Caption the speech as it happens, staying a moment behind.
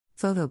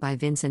Photo by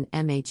Vincent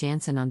M. A.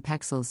 Jansen on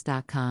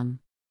Pexels.com.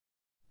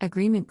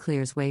 Agreement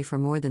clears way for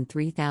more than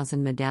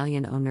 3,000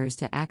 medallion owners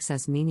to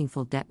access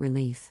meaningful debt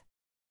relief.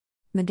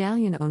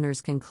 Medallion owners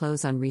can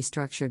close on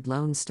restructured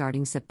loans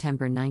starting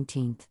September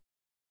 19.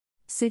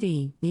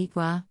 City,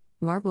 Nitwa,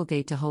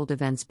 Marblegate to hold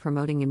events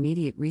promoting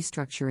immediate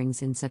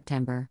restructurings in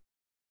September.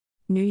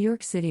 New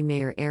York City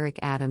Mayor Eric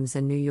Adams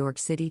and New York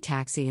City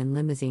Taxi and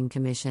Limousine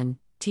Commission,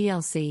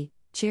 TLC,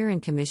 Chair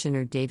and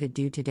Commissioner David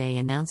Du today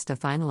announced a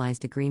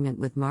finalized agreement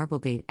with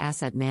Marblegate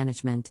Asset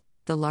Management,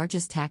 the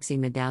largest taxi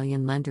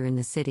medallion lender in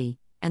the city,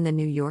 and the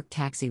New York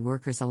Taxi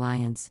Workers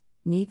Alliance,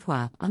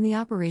 NYTWA, on the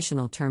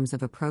operational terms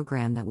of a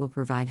program that will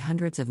provide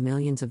hundreds of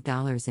millions of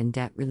dollars in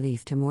debt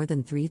relief to more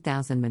than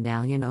 3,000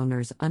 medallion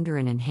owners under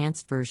an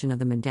enhanced version of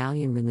the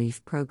Medallion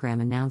Relief Program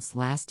announced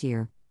last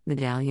year,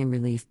 Medallion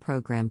Relief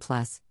Program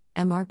Plus,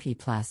 MRP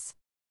Plus.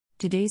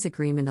 Today's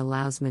agreement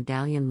allows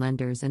medallion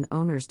lenders and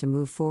owners to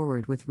move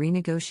forward with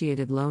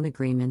renegotiated loan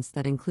agreements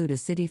that include a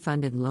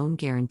city-funded loan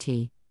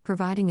guarantee,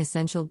 providing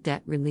essential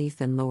debt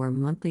relief and lower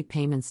monthly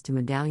payments to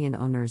medallion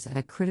owners at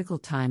a critical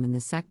time in the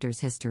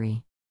sector's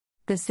history.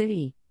 The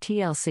city,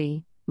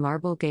 TLC,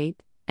 Marblegate,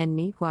 and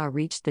NYTWA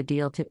reached the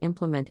deal to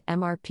implement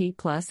MRP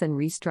Plus and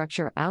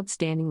restructure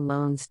outstanding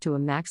loans to a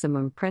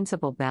maximum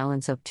principal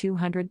balance of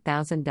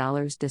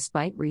 $200,000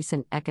 despite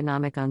recent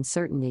economic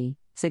uncertainty,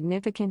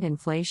 significant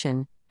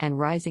inflation, and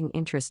rising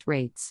interest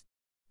rates.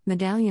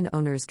 Medallion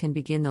owners can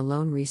begin the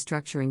loan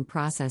restructuring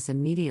process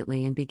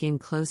immediately and begin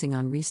closing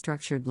on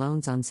restructured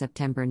loans on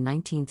September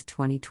 19,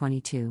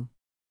 2022.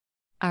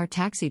 Our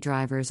taxi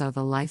drivers are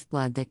the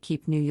lifeblood that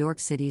keep New York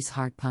City's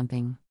heart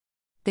pumping.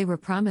 They were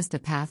promised a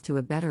path to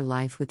a better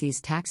life with these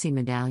taxi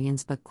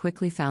medallions but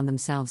quickly found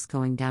themselves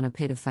going down a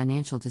pit of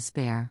financial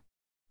despair.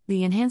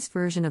 The enhanced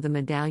version of the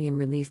Medallion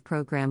Relief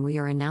Program we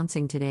are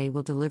announcing today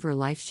will deliver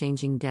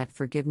life-changing debt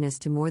forgiveness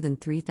to more than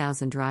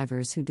 3,000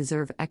 drivers who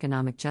deserve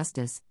economic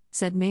justice,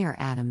 said Mayor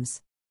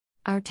Adams.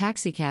 Our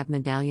taxicab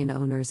medallion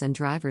owners and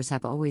drivers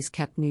have always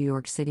kept New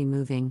York City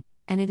moving,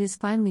 and it is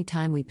finally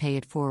time we pay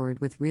it forward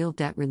with real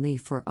debt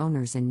relief for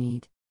owners in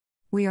need.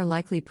 We are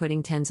likely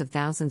putting tens of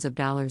thousands of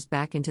dollars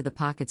back into the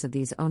pockets of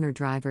these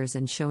owner-drivers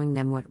and showing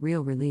them what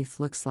real relief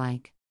looks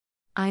like.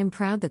 I am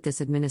proud that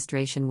this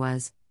administration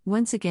was,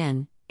 once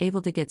again,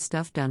 able to get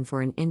stuff done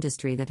for an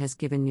industry that has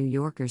given New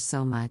Yorkers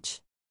so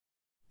much.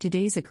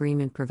 Today's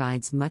agreement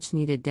provides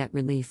much-needed debt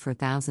relief for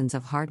thousands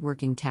of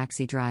hardworking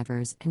taxi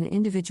drivers and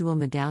individual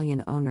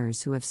medallion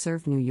owners who have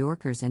served New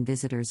Yorkers and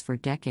visitors for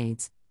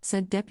decades,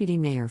 said Deputy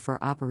Mayor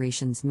for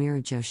Operations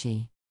Meera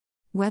Joshi.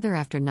 Whether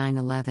after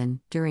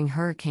 9/11, during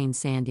Hurricane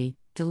Sandy,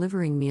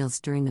 delivering meals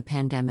during the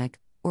pandemic,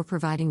 or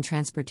providing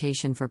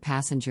transportation for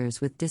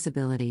passengers with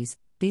disabilities,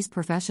 these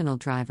professional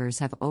drivers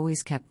have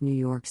always kept New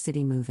York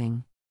City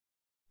moving.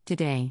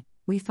 Today,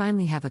 we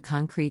finally have a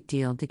concrete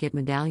deal to get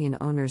medallion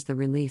owners the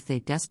relief they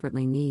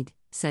desperately need,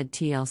 said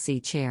TLC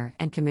Chair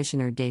and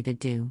Commissioner David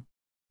Du.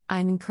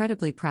 I'm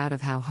incredibly proud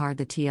of how hard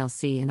the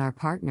TLC and our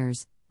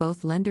partners,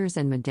 both lenders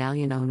and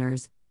medallion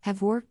owners,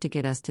 have worked to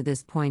get us to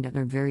this point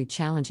under very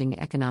challenging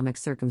economic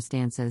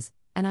circumstances,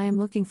 and I am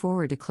looking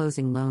forward to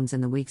closing loans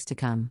in the weeks to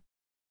come.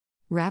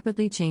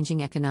 Rapidly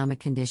changing economic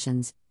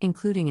conditions,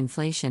 including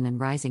inflation and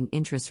rising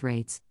interest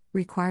rates,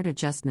 required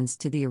adjustments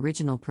to the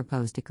original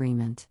proposed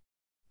agreement.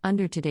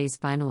 Under today's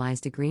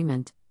finalized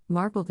agreement,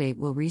 Marblegate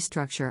will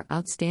restructure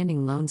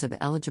outstanding loans of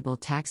eligible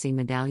taxi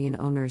medallion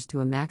owners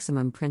to a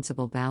maximum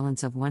principal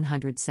balance of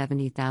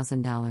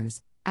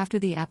 $170,000, after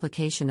the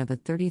application of a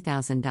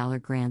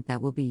 $30,000 grant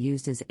that will be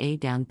used as a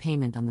down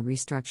payment on the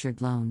restructured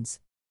loans.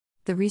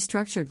 The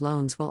restructured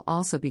loans will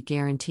also be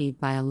guaranteed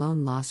by a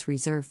loan loss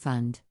reserve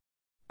fund.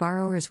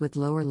 Borrowers with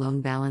lower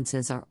loan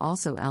balances are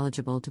also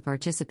eligible to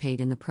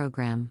participate in the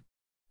program.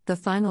 The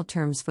final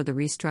terms for the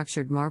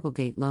restructured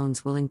Marblegate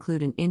loans will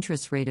include an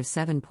interest rate of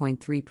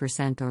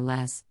 7.3% or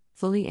less,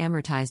 fully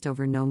amortized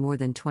over no more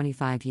than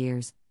 25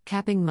 years,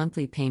 capping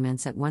monthly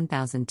payments at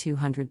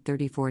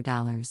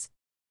 $1,234.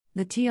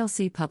 The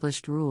TLC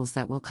published rules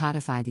that will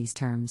codify these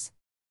terms.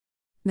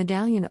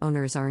 Medallion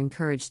owners are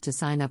encouraged to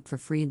sign up for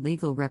free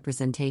legal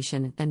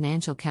representation and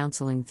financial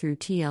counseling through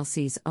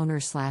TLC's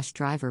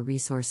Owner/Driver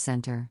Resource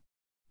Center.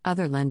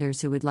 Other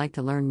lenders who would like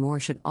to learn more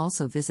should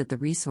also visit the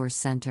Resource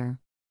Center.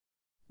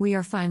 We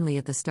are finally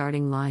at the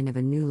starting line of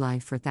a new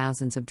life for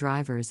thousands of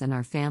drivers and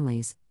our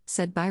families,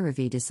 said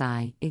Bhairavi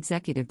Desai,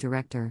 Executive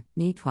Director,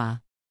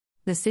 NYTWA.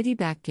 The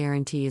City-backed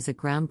guarantee is a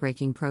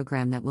groundbreaking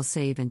program that will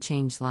save and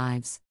change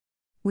lives.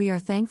 We are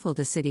thankful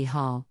to City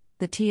Hall,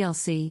 the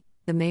TLC,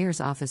 the Mayor's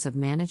Office of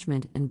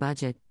Management and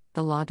Budget,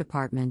 the Law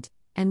Department,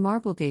 and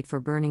Marblegate for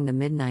burning the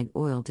midnight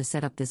oil to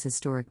set up this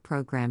historic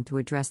program to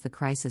address the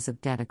crisis of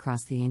debt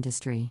across the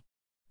industry.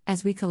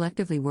 As we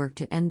collectively work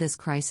to end this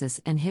crisis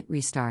and hit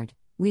restart,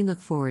 we look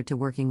forward to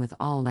working with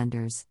all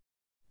lenders.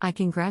 I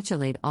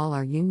congratulate all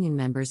our union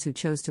members who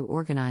chose to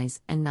organize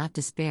and not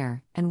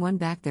despair and won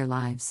back their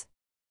lives.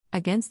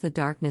 Against the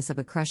darkness of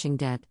a crushing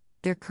debt,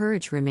 their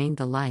courage remained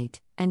the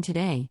light, and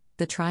today,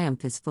 the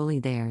triumph is fully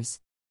theirs.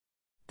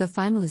 The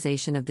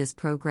finalization of this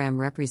program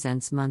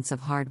represents months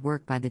of hard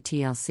work by the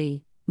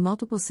TLC,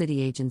 multiple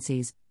city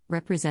agencies,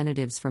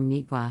 representatives from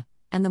NITWA,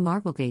 and the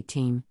Marblegate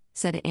team,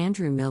 said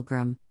Andrew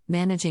Milgram,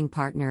 Managing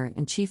Partner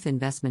and Chief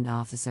Investment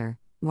Officer,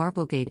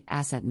 Marblegate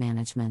Asset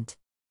Management.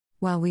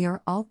 While we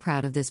are all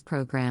proud of this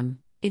program,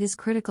 it is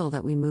critical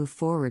that we move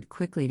forward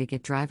quickly to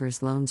get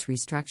drivers' loans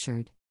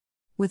restructured.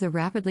 With a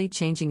rapidly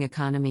changing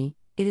economy,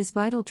 it is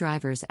vital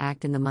drivers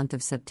act in the month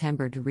of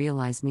September to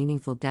realize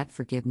meaningful debt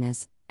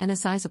forgiveness and a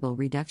sizable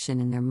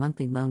reduction in their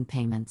monthly loan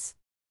payments.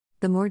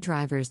 The more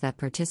drivers that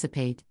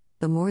participate,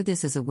 the more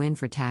this is a win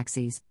for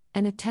taxis,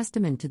 and a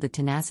testament to the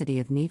tenacity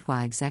of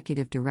NITWA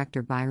Executive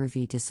Director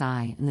Bhairavi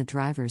Desai and the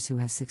drivers who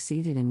have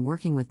succeeded in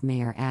working with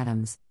Mayor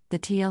Adams, the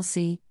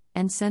TLC,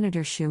 and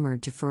Senator Schumer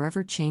to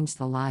forever change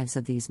the lives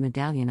of these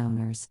medallion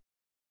owners.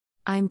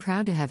 I am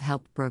proud to have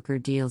helped broker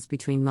deals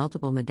between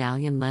multiple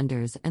medallion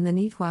lenders and the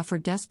NITWA for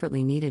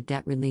desperately needed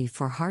debt relief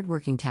for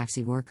hardworking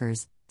taxi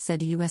workers,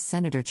 said U.S.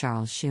 Senator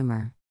Charles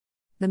Schumer.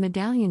 The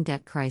medallion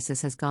debt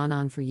crisis has gone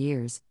on for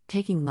years,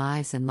 taking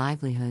lives and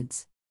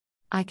livelihoods.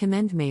 I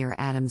commend Mayor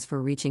Adams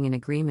for reaching an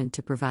agreement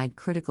to provide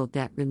critical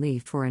debt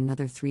relief for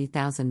another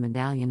 3,000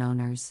 medallion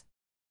owners.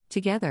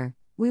 Together,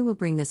 we will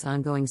bring this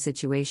ongoing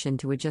situation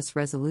to a just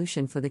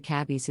resolution for the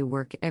cabbies who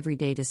work every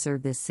day to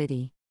serve this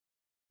city.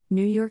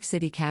 New York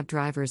City cab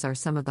drivers are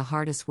some of the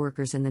hardest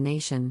workers in the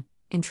nation,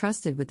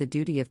 entrusted with the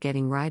duty of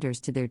getting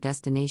riders to their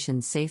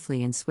destinations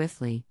safely and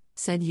swiftly,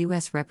 said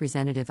U.S.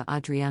 Representative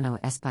Adriano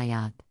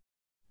Espaillat.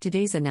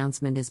 Today's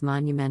announcement is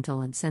monumental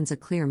and sends a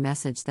clear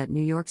message that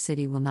New York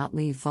City will not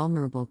leave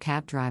vulnerable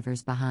cab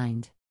drivers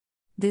behind.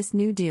 This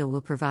new deal will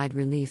provide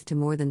relief to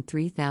more than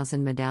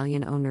 3,000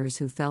 medallion owners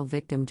who fell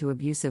victim to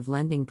abusive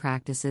lending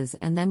practices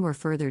and then were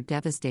further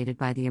devastated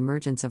by the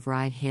emergence of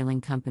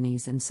ride-hailing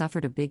companies and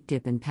suffered a big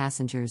dip in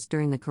passengers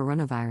during the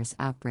coronavirus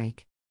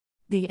outbreak.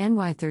 The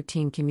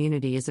NY13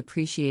 community is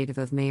appreciative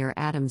of Mayor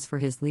Adams for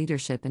his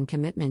leadership and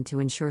commitment to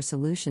ensure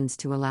solutions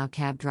to allow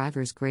cab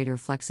drivers greater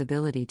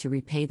flexibility to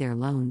repay their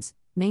loans,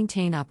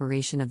 maintain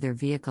operation of their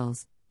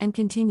vehicles, and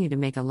continue to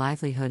make a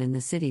livelihood in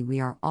the city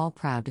we are all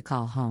proud to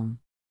call home.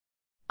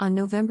 On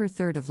November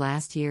 3 of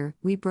last year,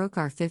 we broke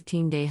our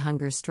 15-day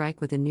hunger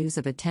strike with the news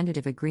of a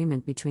tentative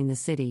agreement between the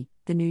city,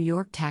 the New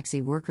York Taxi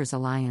Workers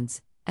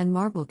Alliance, and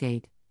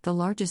Marblegate, the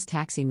largest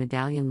taxi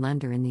medallion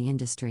lender in the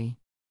industry.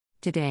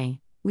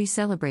 Today, we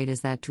celebrate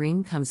as that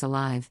dream comes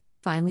alive,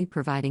 finally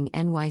providing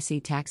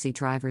NYC taxi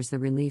drivers the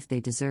relief they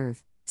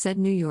deserve, said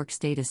New York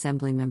State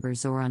Assemblymember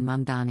Zohran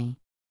Mamdani.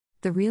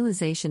 The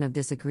realization of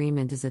this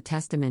agreement is a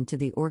testament to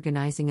the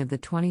organizing of the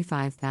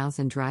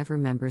 25,000 driver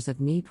members of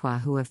NITWA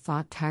who have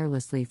fought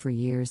tirelessly for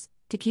years,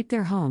 to keep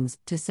their homes,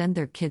 to send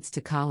their kids to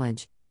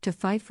college, to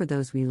fight for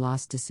those we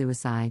lost to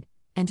suicide,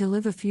 and to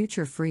live a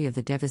future free of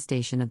the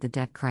devastation of the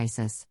debt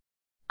crisis.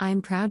 I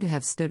am proud to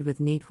have stood with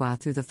NITWA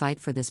through the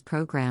fight for this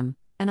program,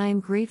 and I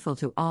am grateful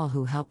to all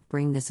who helped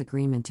bring this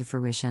agreement to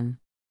fruition.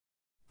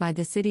 By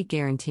the city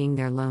guaranteeing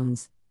their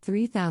loans,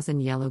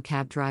 3,000 yellow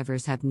cab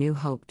drivers have new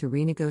hope to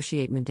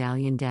renegotiate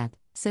medallion debt,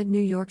 said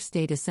New York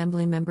State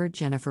Assemblymember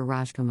Jennifer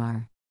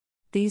Rajkumar.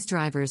 These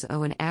drivers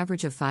owe an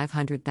average of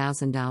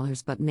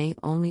 $500,000 but may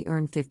only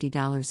earn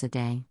 $50 a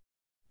day.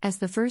 As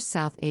the first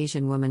South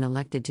Asian woman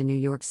elected to New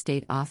York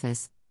State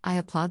office, I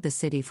applaud the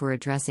city for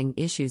addressing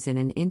issues in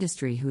an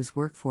industry whose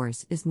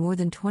workforce is more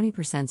than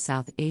 20%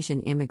 South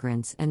Asian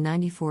immigrants and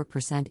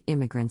 94%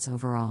 immigrants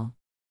overall.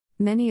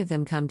 Many of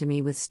them come to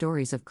me with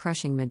stories of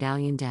crushing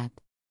medallion debt.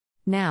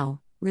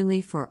 Now,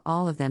 relief for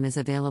all of them is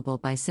available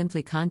by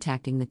simply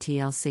contacting the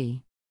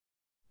TLC.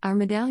 Our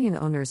medallion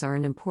owners are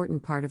an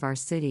important part of our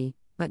city,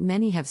 but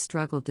many have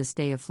struggled to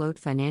stay afloat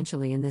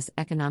financially in this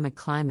economic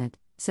climate,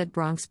 said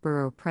Bronx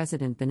Borough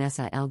President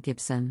Vanessa L.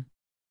 Gibson.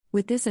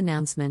 With this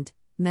announcement,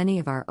 many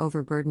of our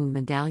overburdened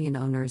medallion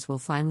owners will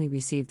finally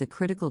receive the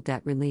critical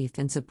debt relief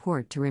and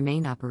support to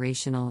remain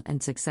operational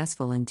and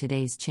successful in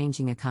today's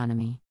changing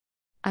economy.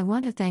 I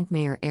want to thank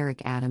Mayor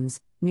Eric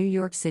Adams, New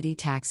York City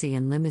Taxi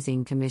and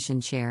Limousine Commission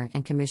Chair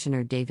and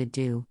Commissioner David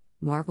Dew,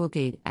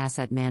 Marblegate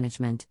Asset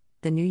Management,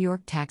 the New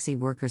York Taxi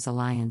Workers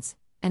Alliance,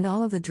 and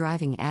all of the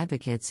driving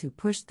advocates who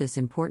pushed this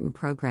important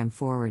program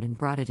forward and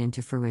brought it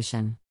into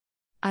fruition.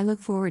 I look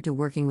forward to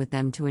working with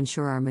them to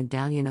ensure our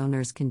medallion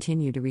owners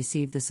continue to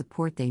receive the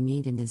support they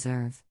need and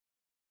deserve.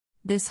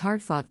 This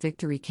hard-fought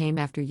victory came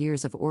after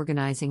years of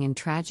organizing and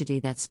tragedy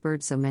that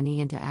spurred so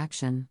many into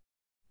action.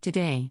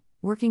 Today,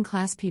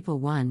 working-class people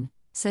won,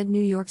 said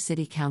New York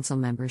City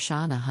Councilmember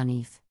Shana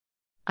Hanif.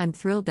 I'm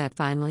thrilled that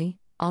finally,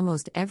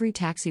 almost every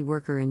taxi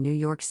worker in New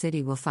York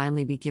City will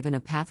finally be given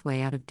a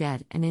pathway out of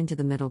debt and into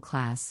the middle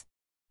class.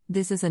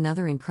 This is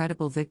another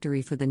incredible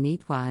victory for the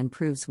NITWA and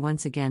proves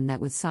once again that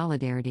with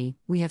solidarity,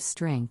 we have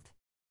strength.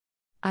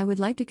 I would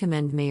like to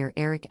commend Mayor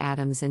Eric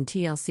Adams and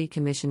TLC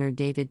Commissioner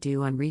David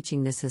Dew on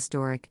reaching this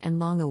historic and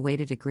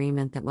long-awaited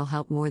agreement that will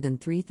help more than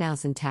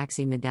 3,000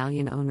 taxi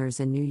medallion owners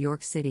in New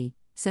York City,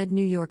 said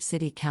New York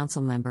City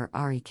Councilmember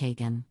Ari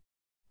Kagan.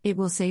 It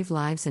will save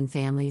lives and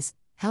families,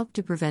 help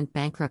to prevent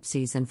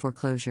bankruptcies and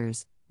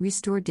foreclosures,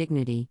 restore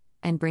dignity,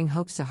 and bring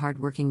hopes to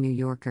hardworking New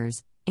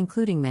Yorkers,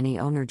 including many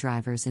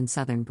owner-drivers in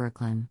southern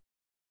Brooklyn.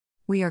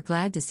 We are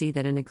glad to see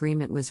that an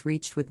agreement was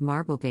reached with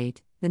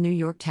Marblegate, the New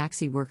York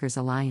Taxi Workers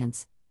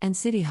Alliance, and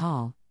City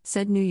Hall,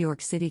 said New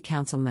York City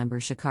Council member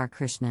Shekhar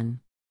Krishnan.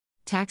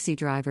 Taxi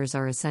drivers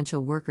are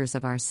essential workers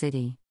of our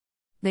city.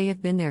 They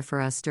have been there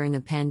for us during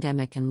the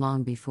pandemic and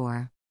long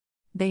before.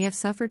 They have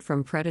suffered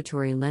from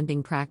predatory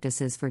lending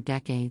practices for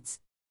decades.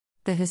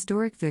 The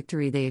historic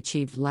victory they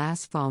achieved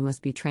last fall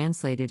must be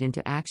translated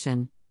into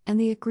action, and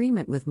the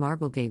agreement with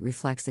Marblegate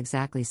reflects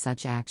exactly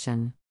such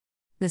action.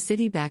 The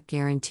city-backed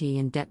guarantee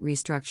and debt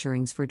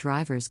restructurings for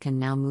drivers can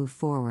now move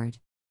forward.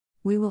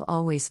 We will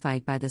always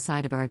fight by the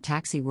side of our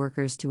taxi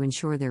workers to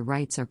ensure their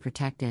rights are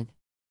protected.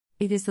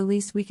 It is the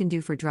least we can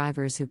do for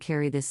drivers who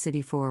carry this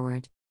city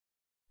forward.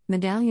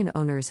 Medallion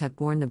owners have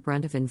borne the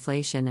brunt of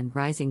inflation and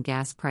rising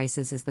gas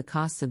prices as the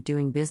costs of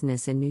doing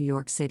business in New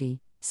York City,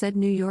 said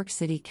New York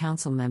City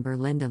Council member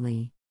Linda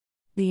Lee.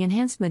 The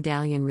Enhanced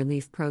Medallion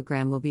Relief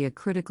Program will be a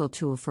critical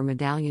tool for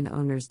medallion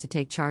owners to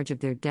take charge of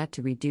their debt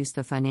to reduce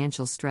the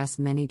financial stress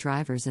many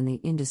drivers in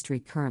the industry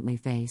currently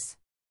face.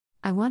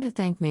 I want to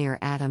thank Mayor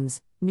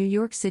Adams, New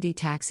York City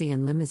Taxi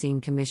and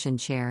Limousine Commission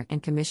Chair,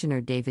 and Commissioner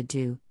David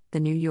Dew, the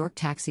New York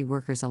Taxi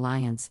Workers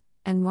Alliance,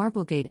 and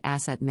Marblegate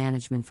Asset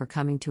Management for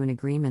coming to an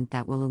agreement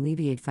that will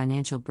alleviate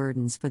financial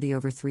burdens for the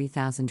over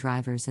 3,000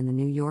 drivers in the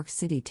New York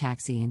City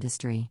taxi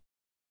industry.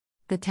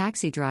 The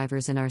taxi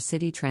drivers in our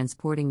city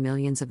transporting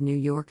millions of New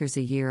Yorkers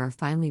a year are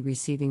finally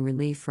receiving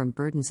relief from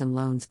burdensome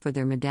loans for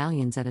their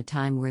medallions at a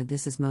time where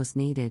this is most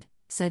needed,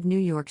 said New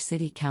York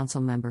City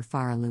Council member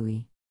Farah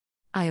Louie.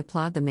 I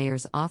applaud the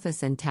Mayor's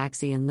Office and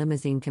Taxi and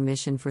Limousine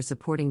Commission for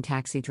supporting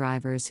taxi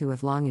drivers who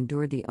have long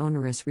endured the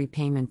onerous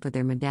repayment for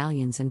their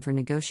medallions and for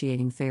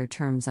negotiating fair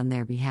terms on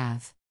their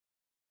behalf.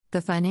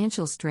 The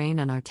financial strain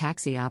on our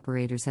taxi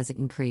operators has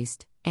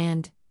increased,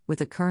 and, with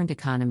the current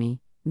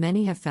economy,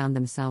 many have found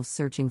themselves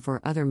searching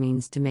for other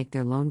means to make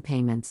their loan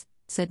payments,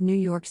 said New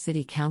York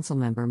City Council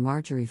member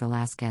Marjorie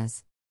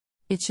Velasquez.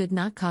 It should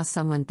not cost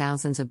someone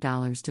thousands of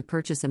dollars to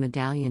purchase a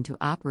medallion to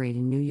operate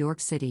in New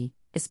York City,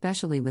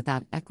 especially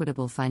without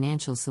equitable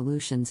financial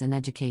solutions and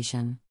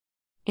education.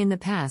 In the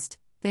past,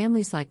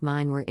 families like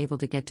mine were able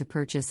to get to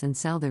purchase and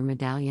sell their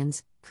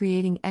medallions,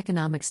 creating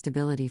economic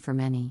stability for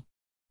many.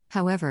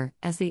 However,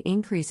 as the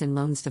increase in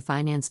loans to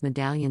finance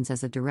medallions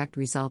as a direct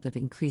result of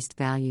increased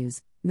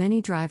values,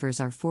 many drivers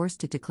are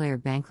forced to declare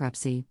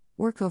bankruptcy,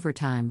 work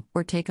overtime,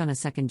 or take on a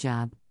second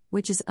job,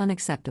 which is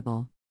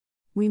unacceptable.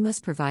 We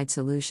must provide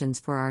solutions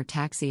for our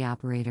taxi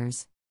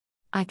operators.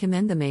 I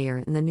commend the Mayor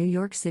and the New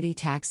York City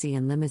Taxi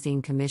and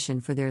Limousine Commission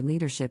for their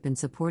leadership in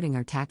supporting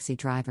our taxi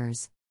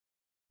drivers.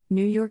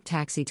 New York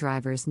taxi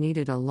drivers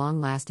needed a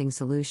long-lasting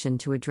solution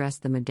to address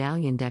the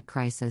medallion debt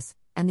crisis,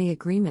 and the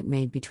agreement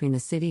made between the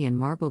city and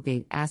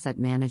Marblegate Asset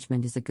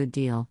Management is a good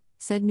deal,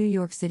 said New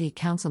York City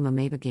Councilman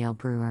Abigail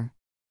Brewer.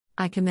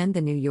 I commend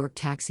the New York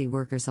Taxi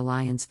Workers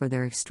Alliance for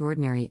their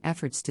extraordinary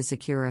efforts to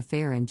secure a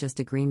fair and just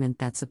agreement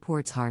that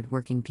supports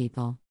hard-working people.